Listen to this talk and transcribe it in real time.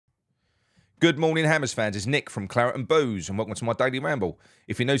Good morning, Hammers fans. It's Nick from Claret and Booze, and welcome to my daily ramble.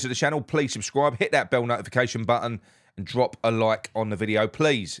 If you're new to the channel, please subscribe, hit that bell notification button, and drop a like on the video,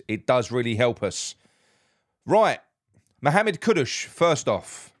 please. It does really help us. Right, Mohamed Kudus, first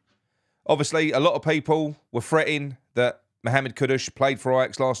off. Obviously, a lot of people were fretting that Mohamed Kudus played for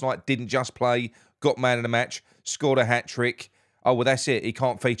Ajax last night, didn't just play, got man of the match, scored a hat-trick. Oh, well, that's it. He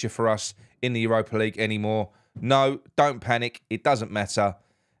can't feature for us in the Europa League anymore. No, don't panic. It doesn't matter.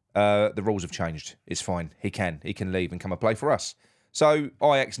 The rules have changed. It's fine. He can leave and come and play for us. So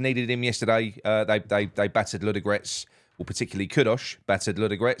Ajax needed him yesterday. They battered Ludogorets, well, particularly Kudus battered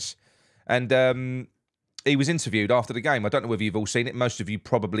Ludogorets, and he was interviewed after the game. I don't know whether you've all seen it. Most of you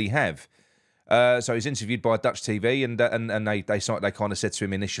probably have. So he's interviewed by Dutch TV, and they kind of said to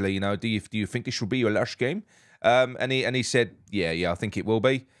him initially, you know, do you think this will be your last game? And he said, yeah, I think it will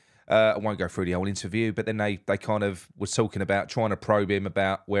be. I won't go through the whole interview, but then they kind of was talking about trying to probe him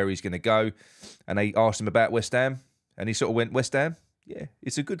about where he's going to go, and they asked him about West Ham, and he sort of went, West Ham? Yeah,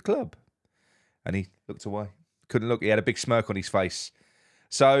 it's a good club. And he looked away. Couldn't look. He had a big smirk on his face.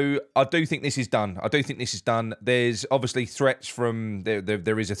 So I do think this is done. There's obviously threats from,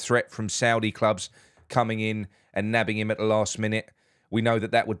 there is a threat from Saudi clubs coming in and nabbing him at the last minute. We know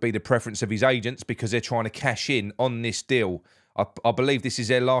that would be the preference of his agents because they're trying to cash in on this deal. I believe this is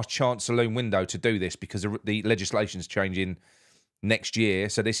their last chance saloon window to do this because the legislation's changing next year.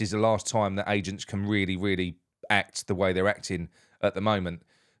 So this is the last time that agents can really act the way they're acting at the moment.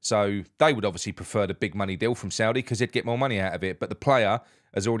 So they would obviously prefer the big money deal from Saudi because they'd get more money out of it. But the player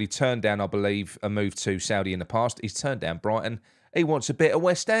has already turned down, I believe, a move to Saudi in the past. He's turned down Brighton. He wants a bit of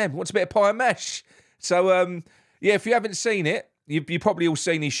West Ham. He wants a bit of pie and mash. So, yeah, if you haven't seen it, you've probably all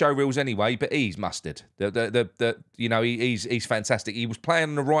seen his show reels anyway, but he's mustard. You know, he's fantastic. He was playing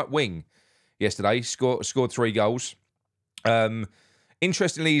on the right wing yesterday, scored 3 goals.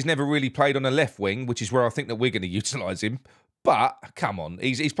 Interestingly, he's never really played on the left wing, which is where I think that we're going to utilise him. But come on,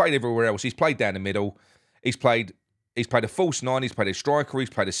 he's played everywhere else. He's played down the middle. He's played a false 9. He's played a striker. He's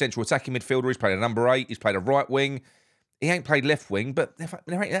played a central attacking midfielder. He's played a number 8. He's played a right wing. He ain't played left wing, but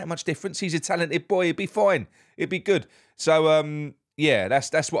there ain't that much difference. He's a talented boy. He'd be fine. It'd be good. So, yeah,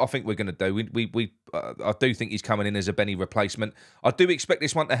 that's what I think we're going to do. I do think he's coming in as a Benny replacement. I do expect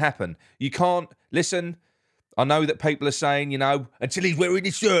this one to happen. You can't, listen, I know that people are saying, you know, until he's wearing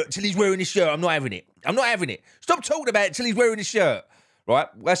his shirt, I'm not having it. Stop talking about it until he's wearing his shirt. Right?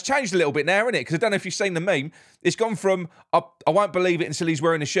 That's changed a little bit now, isn't it? Because I don't know if you've seen the meme. It's gone from, I won't believe it until he's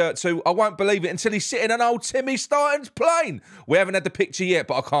wearing a shirt, to, I won't believe it until he's sitting on old Timmy Starton's plane. We haven't had the picture yet,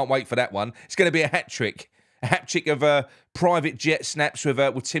 but I can't wait for that one. It's going to be a hat-trick. A hat-trick of private jet snaps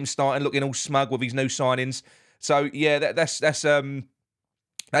with Tim Starton looking all smug with his new signings. So, yeah, that's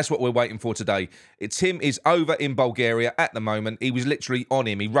what we're waiting for today. Tim is over in Bulgaria at the moment. He was literally on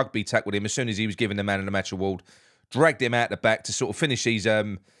him. He rugby tackled him as soon as he was given the Man of the Match award. Dragged him out the back to sort of finish these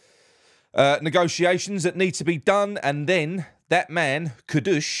negotiations that need to be done. And then that man,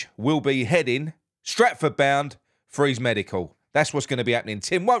 Kudus, will be heading Stratford bound for his medical. That's what's going to be happening.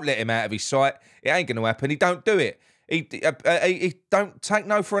 Tim won't let him out of his sight. It ain't going to happen. He don't do it. He don't take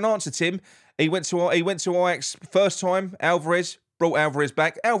no for an answer, Tim. He went to Ajax first time. Alvarez brought Alvarez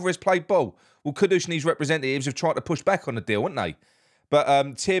back. Alvarez played ball. Well, Kudus and his representatives have tried to push back on the deal, haven't they?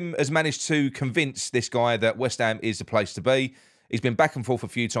 But Tim has managed to convince this guy that West Ham is the place to be. He's been back and forth a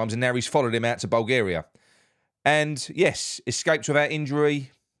few times, and now he's followed him out to Bulgaria. And yes, escaped without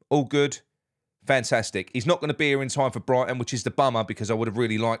injury. All good. Fantastic. He's not going to be here in time for Brighton, which is the bummer because I would have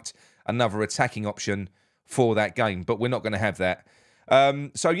really liked another attacking option for that game. But we're not going to have that.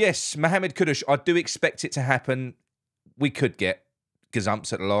 So yes, Mohamed Kudus, I do expect it to happen. We could get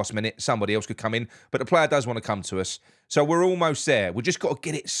gazumps at the last minute. Somebody else could come in. But the player does want to come to us. So we're almost there. We've just got to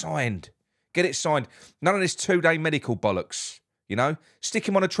get it signed. Get it signed. None of this 2-day medical bollocks. You know? Stick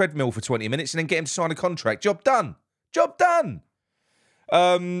him on a treadmill for 20 minutes and then get him to sign a contract. Job done. Job done.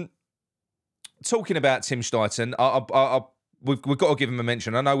 Talking about Tim Starton, we've got to give him a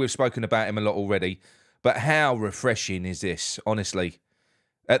mention. I know we've spoken about him a lot already. But how refreshing is this, honestly?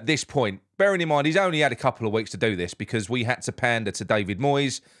 At this point, bearing in mind, he's only had a couple of weeks to do this because we had to pander to David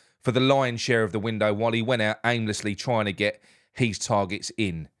Moyes for the lion's share of the window while he went out aimlessly trying to get his targets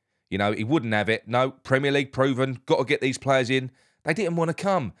in. You know, he wouldn't have it. No, Premier League proven, got to get these players in. They didn't want to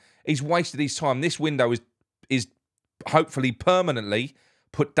come. He's wasted his time. This window is hopefully permanently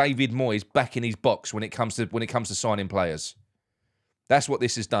put David Moyes back in his box when it comes to signing players. That's what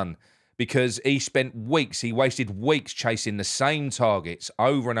this has done. Because he wasted weeks chasing the same targets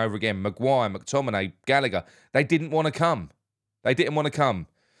over and over again. Maguire, McTominay, Gallagher. They didn't want to come.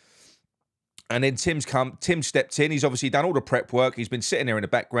 And then Tim stepped in. He's obviously done all the prep work. He's been sitting there in the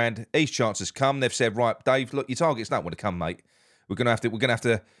background. His chance has come. They've said, right, Dave, look, your targets don't want to come, mate. We're gonna have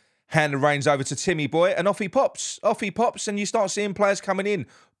to hand the reins over to Timmy boy, and off he pops. Off he pops, and you start seeing players coming in.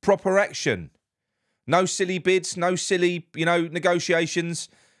 Proper action. No silly bids, no silly, negotiations.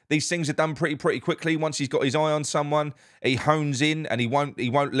 These things are done pretty quickly. Once he's got his eye on someone, he hones in, and he won't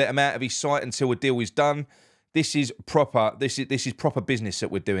let him out of his sight until a deal is done. This is proper. This is proper business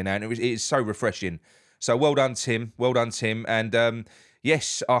that we're doing now, and it is so refreshing. So well done, Tim. Well done, Tim. And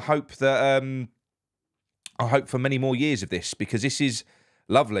yes, I hope that I hope for many more years of this, because this is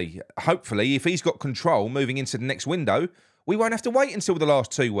lovely. Hopefully, if he's got control moving into the next window, we won't have to wait until the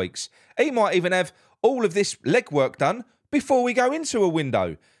last 2 weeks. He might even have all of this legwork done before we go into a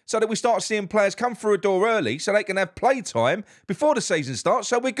window, so that we start seeing players come through a door early so they can have play time before the season starts,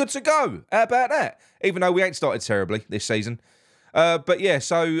 so we're good to go. How about that? Even though we ain't started terribly this season. But yeah,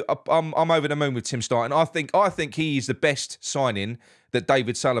 so I'm over the moon with Tim starting. I think he is the best signing that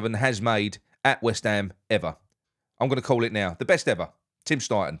David Sullivan has made at West Ham ever. I'm going to call it now. The best ever. Tim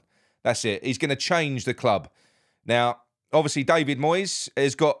Starton. That's it. He's going to change the club. Now, obviously, David Moyes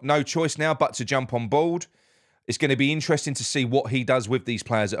has got no choice now but to jump on board. It's going to be interesting to see what he does with these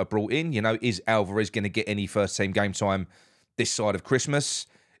players that are brought in. Is Alvarez going to get any first-team game time this side of Christmas?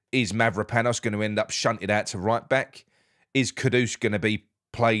 Is Mavropanos going to end up shunted out to right back? Is Kudus going to be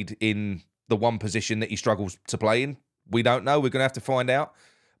played in the one position that he struggles to play in? We don't know. We're going to have to find out.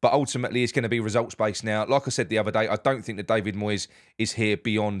 But ultimately, it's going to be results-based now. Like I said the other day, I don't think that David Moyes is here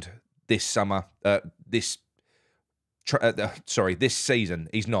beyond this summer, this season.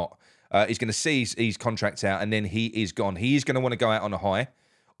 He's not. He's going to see his contract out, and then he is gone. He is going to want to go out on a high,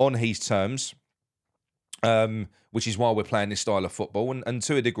 on his terms, which is why we're playing this style of football. And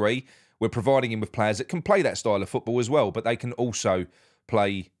to a degree, we're providing him with players that can play that style of football as well, but they can also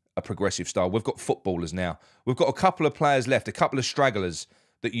play a progressive style. We've got footballers now. We've got a couple of players left, a couple of stragglers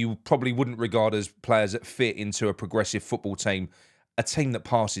that you probably wouldn't regard as players that fit into a progressive football team, a team that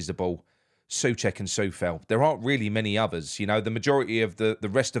passes the ball. Souček and Soufal. There aren't really many others. The majority of the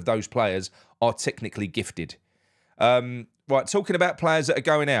rest of those players are technically gifted. Right, talking about players that are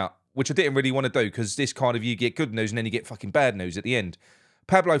going out, which I didn't really want to do, because this kind of, you get good news and then you get fucking bad news at the end.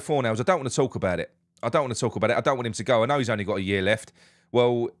 Pablo Fornals, I don't want to talk about it. I don't want him to go. I know he's only got a year left.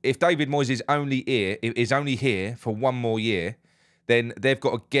 Well, if David Moyes is only here for one more year, then they've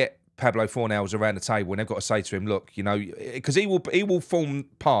got to get Pablo Fornals around the table, and they've got to say to him, look, because he will form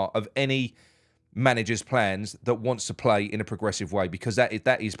part of any manager's plans that wants to play in a progressive way, because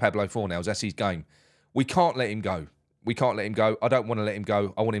that is Pablo Fornals. That's his game. We can't let him go. I don't want to let him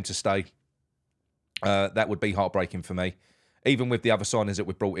go. I want him to stay. That would be heartbreaking for me. Even with the other signings that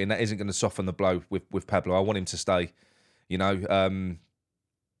we've brought in, that isn't going to soften the blow with Pablo. I want him to stay. Danny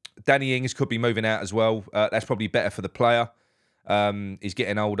Ings could be moving out as well. That's probably better for the player. He's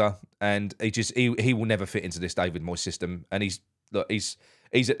getting older, and he will never fit into this David Moyes system. And he's at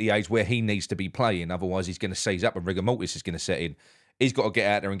the age where he needs to be playing. Otherwise, he's going to seize up, and rigor mortis is going to set in. He's got to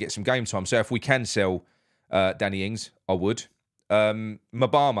get out there and get some game time. So if we can sell Danny Ings, I would.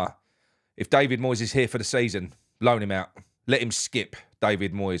 Mabama, if David Moyes is here for the season, loan him out. Let him skip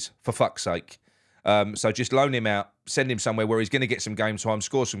David Moyes, for fuck's sake. So just loan him out, send him somewhere where he's going to get some game time,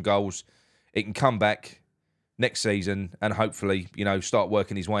 score some goals. He can come back next season and hopefully, start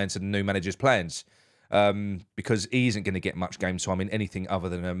working his way into the new manager's plans. Because he isn't going to get much game time in anything other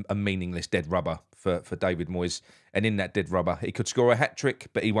than a meaningless dead rubber for David Moyes. And in that dead rubber, he could score a hat-trick,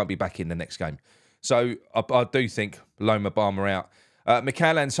 but he won't be back in the next game. So I do think loan Mabama out.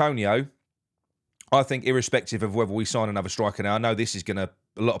 Mikel Antonio, I think irrespective of whether we sign another striker now, I know this is a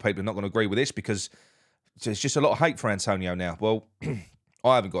lot of people are not going to agree with this, because there's just a lot of hate for Antonio now. Well,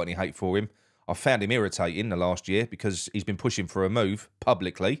 I haven't got any hate for him. I found him irritating the last year because he's been pushing for a move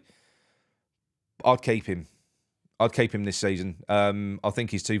publicly. I'd keep him. I'd keep him this season. I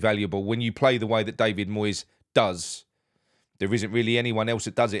think he's too valuable. When you play the way that David Moyes does, there isn't really anyone else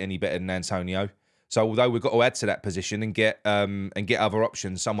that does it any better than Antonio. So although we've got to add to that position and get other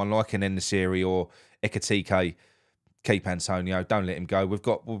options, someone like an En-Nesyri or Ekitike, keep Antonio. Don't let him go. We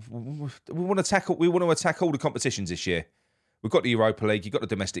want to attack all the competitions this year. We've got the Europa League. You've got the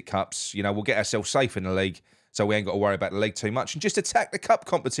domestic cups. We'll get ourselves safe in the league, so we ain't got to worry about the league too much, and just attack the cup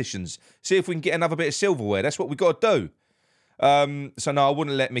competitions. See if we can get another bit of silverware. That's what we've got to do. So no, I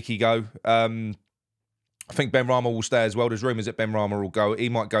wouldn't let Mickey go. I think Ben Rama will stay as well. There's rumours that Ben Rama will go. He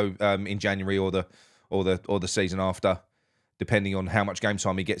might go in January or the season after, depending on how much game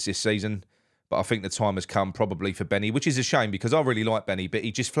time he gets this season. But I think the time has come probably for Benny, which is a shame because I really like Benny, but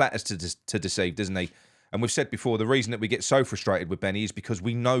he just flatters to deceive, doesn't he? And we've said before, the reason that we get so frustrated with Benny is because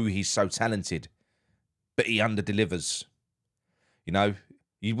we know he's so talented, but he under-delivers. You know,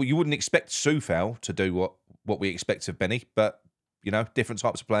 you wouldn't expect Soufal to do what we expect of Benny, but, you know, different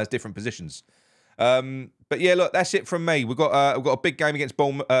types of players, different positions. But yeah, look, that's it from me. We've got a big game against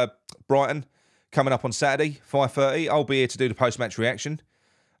Brighton coming up on Saturday, 5:30. I'll be here to do the post-match reaction.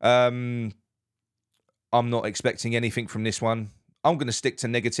 I'm not expecting anything from this one. I'm going to stick to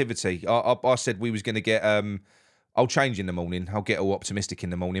negativity. I said we was going to get... I'll change in the morning. I'll get all optimistic in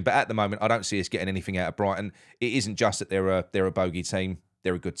the morning. But at the moment, I don't see us getting anything out of Brighton. It isn't just that they're a bogey team.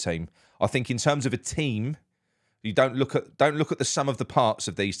 They're a good team. I think in terms of a team, you don't look at the sum of the parts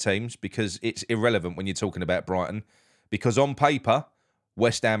of these teams, because it's irrelevant when you're talking about Brighton. Because on paper,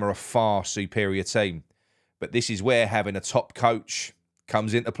 West Ham are a far superior team. But this is where having a top coach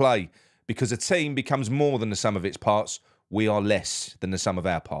comes into play. Because a team becomes more than the sum of its parts. We are less than the sum of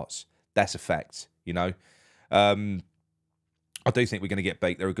our parts. That's a fact, you know. I do think we're going to get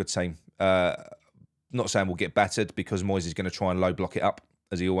beat. They're a good team. Not saying we'll get battered, because Moyes is going to try and low block it up,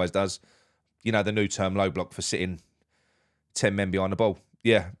 as he always does. You know, the new term, low block, for sitting 10 men behind the ball.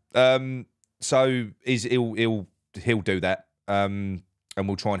 Yeah. So he'll do that. And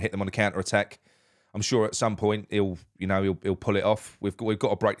we'll try and hit them on a counter attack. I'm sure at some point he'll pull it off. We've got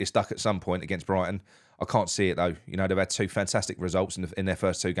to break this duck at some point against Brighton. I can't see it though. You know, they've had 2 fantastic results in their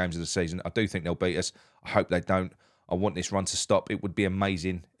first 2 games of the season. I do think they'll beat us. I hope they don't. I want this run to stop. It would be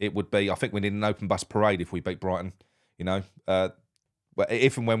amazing. It would be. I think we need an open bus parade if we beat Brighton. You know, but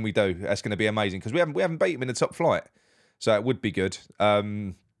if and when we do, that's going to be amazing, because we haven't beat them in the top flight, so it would be good.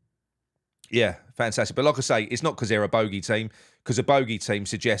 Yeah, fantastic. But like I say, it's not because they're a bogey team, because a bogey team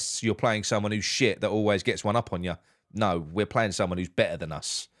suggests you're playing someone who's shit that always gets one up on you. No, we're playing someone who's better than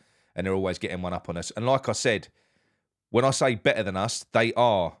us, and they're always getting one up on us. And like I said, when I say better than us, they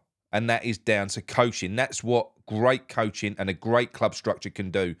are. And that is down to coaching. That's what great coaching and a great club structure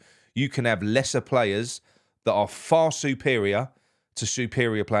can do. You can have lesser players that are far superior to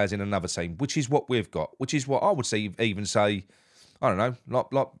superior players in another team, which is what we've got, which is what I would say, even say, I don't know,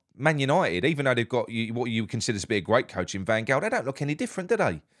 like Man United, even though they've got what you consider to be a great coach in Van Gaal, they don't look any different, do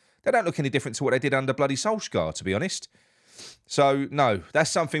they? They don't look any different to what they did under bloody Solskjaer, to be honest. So, no,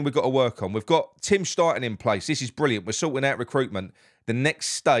 that's something we've got to work on. We've got Tim Steidten in place. This is brilliant. We're sorting out recruitment. The next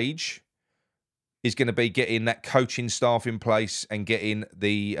stage is going to be getting that coaching staff in place and getting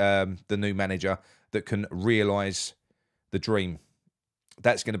the new manager that can realise the dream.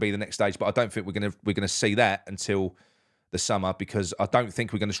 That's going to be the next stage, but I don't think we're going to see that until the summer, because I don't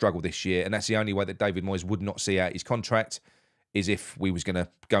think we're going to struggle this year, and that's the only way that David Moyes would not see out his contract, is if we was going to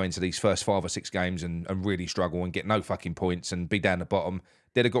go into these first 5 or 6 games and really struggle and get no fucking points and be down the bottom.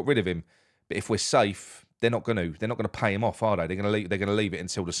 They'd have got rid of him. But if we're safe, they're not going to pay him off, are they? They're going to leave it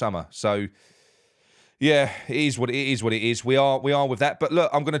until the summer. So yeah, it is what it is. We are with that. But look,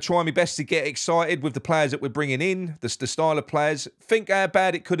 I'm going to try my best to get excited with the players that we're bringing in, the style of players. Think how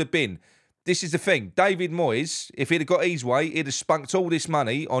bad it could have been. This is the thing. David Moyes, if he'd have got his way, he'd have spunked all this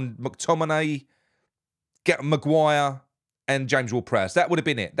money on McTominay, Maguire, and James Ward-Prowse. That would have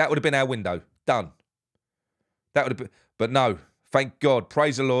been it. That would have been our window. Done. That would have been... But no, thank God.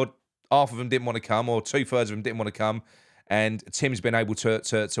 Praise the Lord. Half of them didn't want to come, or 2/3 of them didn't want to come. And Tim's been able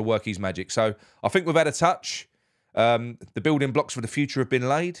to work his magic. So I think we've had a touch. The building blocks for the future have been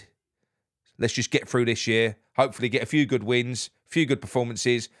laid. Let's just get through this year. Hopefully get a few good wins, a few good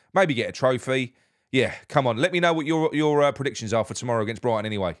performances, maybe get a trophy. Yeah, come on. Let me know what your predictions are for tomorrow against Brighton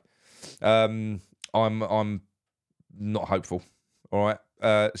anyway. I'm not hopeful. All right.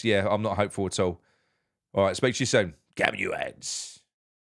 So yeah, I'm not hopeful at all. All right. Speak to you soon. Gavin, you heads.